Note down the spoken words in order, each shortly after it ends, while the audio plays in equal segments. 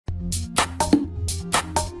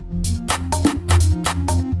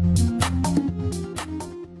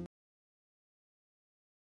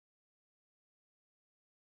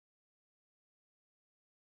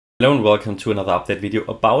Hello and welcome to another update video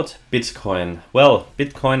about Bitcoin. Well,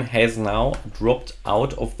 Bitcoin has now dropped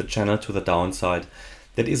out of the channel to the downside.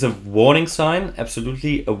 That is a warning sign,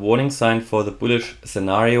 absolutely a warning sign for the bullish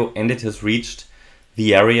scenario, and it has reached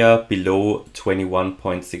the area below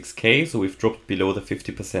 21.6k. So we've dropped below the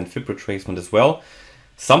 50% fib retracement as well.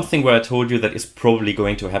 Something where I told you that is probably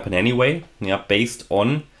going to happen anyway, based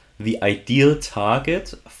on the ideal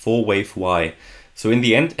target for wave Y. So in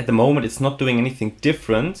the end, at the moment, it's not doing anything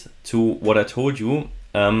different to what I told you.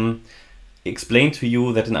 Explain to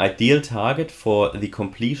you that an ideal target for the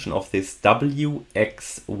completion of this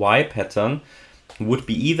WXY pattern would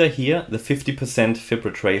be either here, the 50% fib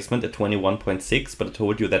retracement at 21.6, but I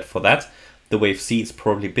told you that for that, the wave C is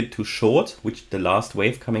probably a bit too short, which the last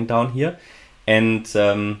wave coming down here, and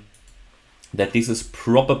that this is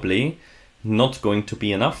probably not going to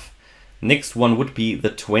be enough. Next one would be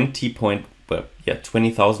the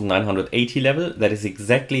 20,980 level. That is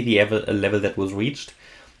exactly the level that was reached.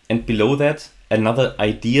 And below that, another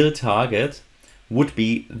ideal target would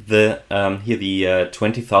be the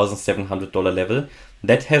 $20,700 level.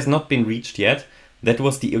 That has not been reached yet. That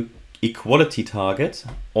was the equality target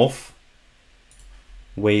of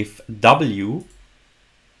wave W,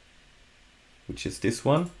 which is this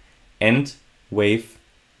one, and wave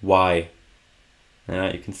Y.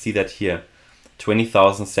 You can see that here,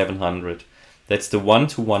 20,700. That's the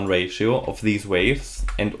 1-to-1 ratio of these waves,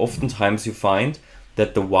 and oftentimes you find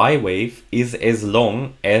that the Y wave is as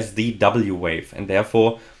long as the W wave, and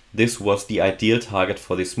therefore this was the ideal target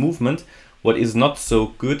for this movement. What is not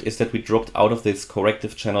so good is that we dropped out of this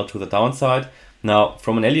corrective channel to the downside. Now,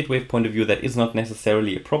 from an Elliott Wave point of view, that is not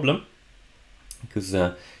necessarily a problem, because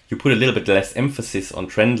you put a little bit less emphasis on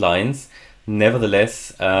trend lines.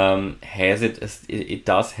 Nevertheless, it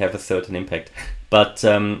does have a certain impact. But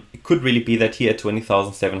it could really be that here at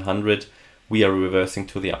 20,700 we are reversing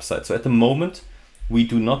to the upside. So at the moment we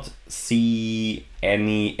do not see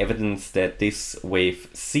any evidence that this wave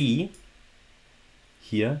C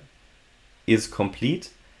here is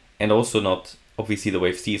complete, and also not, obviously the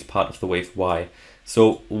wave C is part of the wave Y.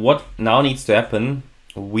 So what now needs to happen,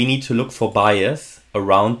 we need to look for buyers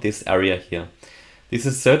around this area here. This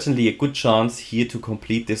is certainly a good chance here to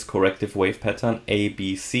complete this corrective wave pattern A,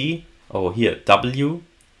 B, C. Oh, here, W,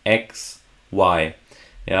 X, Y.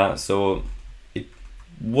 Yeah, so it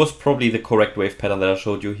was probably the correct wave pattern that I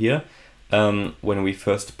showed you here when we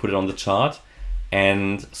first put it on the chart.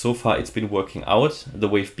 And so far it's been working out. The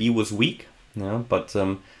wave B was weak, but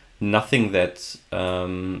nothing that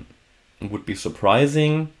would be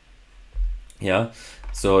surprising. Yeah.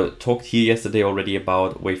 So talked here yesterday already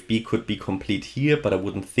about wave B could be complete here, but I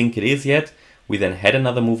wouldn't think it is yet. We then had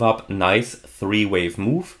another move up, nice 3-wave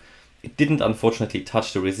move. It didn't unfortunately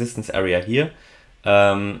touch the resistance area here.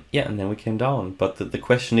 And then we came down. But the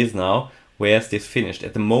question is now, where is this finished?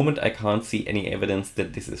 At the moment, I can't see any evidence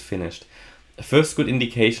that this is finished. The first good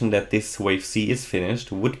indication that this wave C is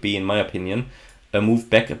finished would be, in my opinion, a move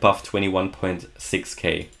back above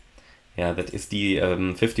 21.6k. Yeah, that is the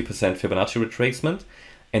 50% Fibonacci retracement,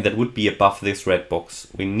 and that would be above this red box.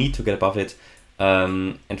 We need to get above it,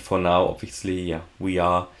 and for now, obviously, we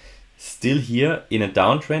are still here in a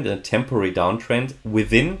downtrend, in a temporary downtrend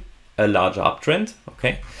within a larger uptrend.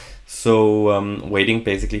 Okay, so waiting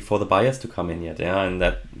basically for the buyers to come in yet. And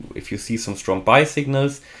that if you see some strong buy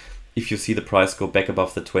signals, if you see the price go back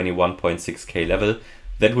above the 21.6k level,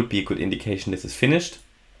 that would be a good indication this is finished.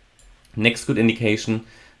 Next good indication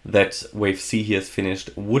that wave C here is finished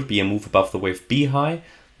would be a move above the wave B high.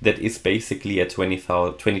 That is basically at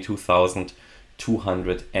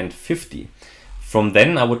 22,250. From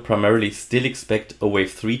then I would primarily still expect a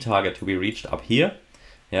wave 3 target to be reached up here.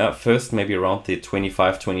 First maybe around the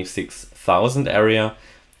 26,000 area,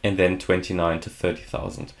 and then 29 to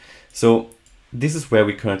 30,000. So this is where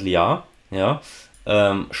we currently are.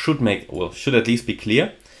 Should at least be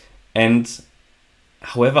clear. And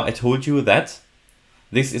however, I told you that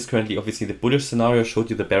this is currently obviously the bullish scenario. I showed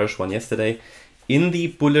you the bearish one yesterday. In the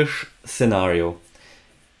bullish scenario,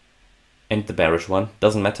 and the bearish one,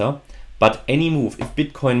 doesn't matter, but any move, if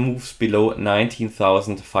Bitcoin moves below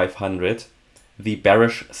 19,500, the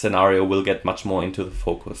bearish scenario will get much more into the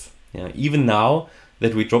focus. Even now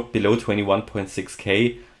that we dropped below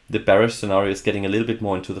 21.6k, the bearish scenario is getting a little bit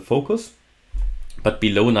more into the focus. But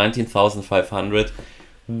below 19,500,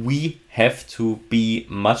 we have to be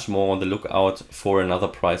much more on the lookout for another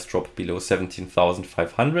price drop below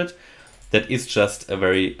 17,500. That is just a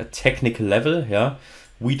very technical level.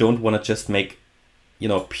 We don't want to just make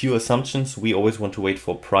pure assumptions. We always want to wait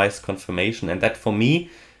for price confirmation, and that for me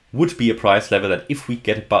would be a price level that if we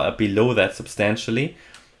get below that substantially,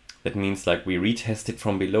 that means like we retest it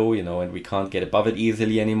from below, you know, and we can't get above it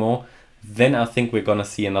easily anymore, then I think we're gonna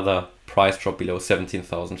see another price drop below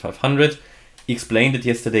 17,500. Explained it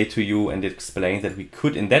yesterday to you, and it explained that we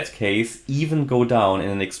could in that case even go down in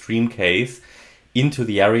an extreme case into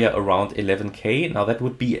the area around 11k. Now that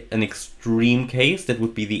would be an extreme case, that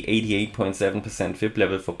would be the 88.7% fib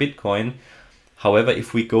level for Bitcoin. However,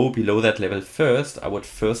 if we go below that level first, I would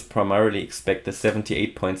first primarily expect the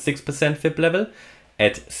 78.6% fib level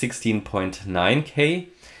at 16.9k,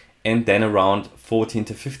 and then around 14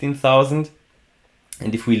 to 15,000.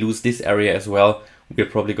 And if we lose this area as well, we're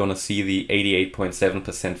probably going to see the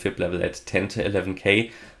 88.7% fib level at 10 to 11k.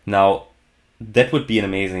 Now, that would be an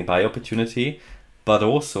amazing buy opportunity, but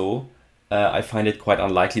also I find it quite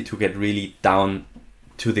unlikely to get really down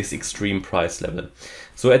to this extreme price level.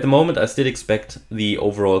 So at the moment, I still expect the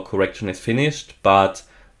overall correction is finished, but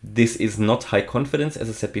this is not high confidence. As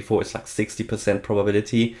I said before, it's like 60%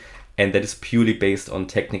 probability, and that is purely based on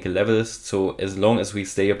technical levels. So as long as we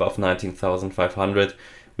stay above 19,500,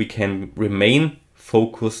 we can remain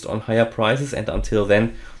focused on higher prices, and until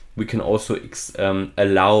then, we can also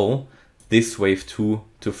allow this wave 2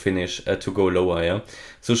 to finish to go lower. Yeah.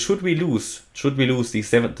 So should we lose the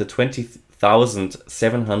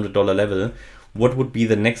 $20,700 level, what would be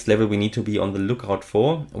the next level we need to be on the lookout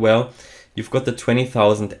for? Well, you've got the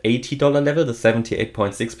 $20,080 level, the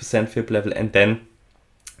 78.6% fib level, and then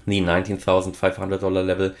the $19,500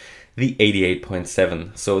 level, the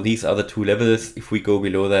 88.7. So these are the two levels. If we go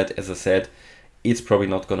below that, as I said, it's probably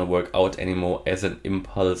not going to work out anymore as an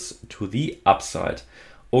impulse to the upside.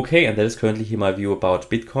 Okay, and that is currently here my view about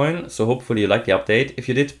Bitcoin. So hopefully you liked the update. If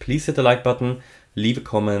you did, please hit the like button, leave a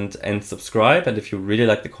comment and subscribe. And if you really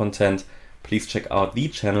like the content, please check out the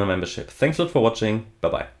channel membership. Thanks a lot for watching.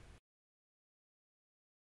 Bye-bye.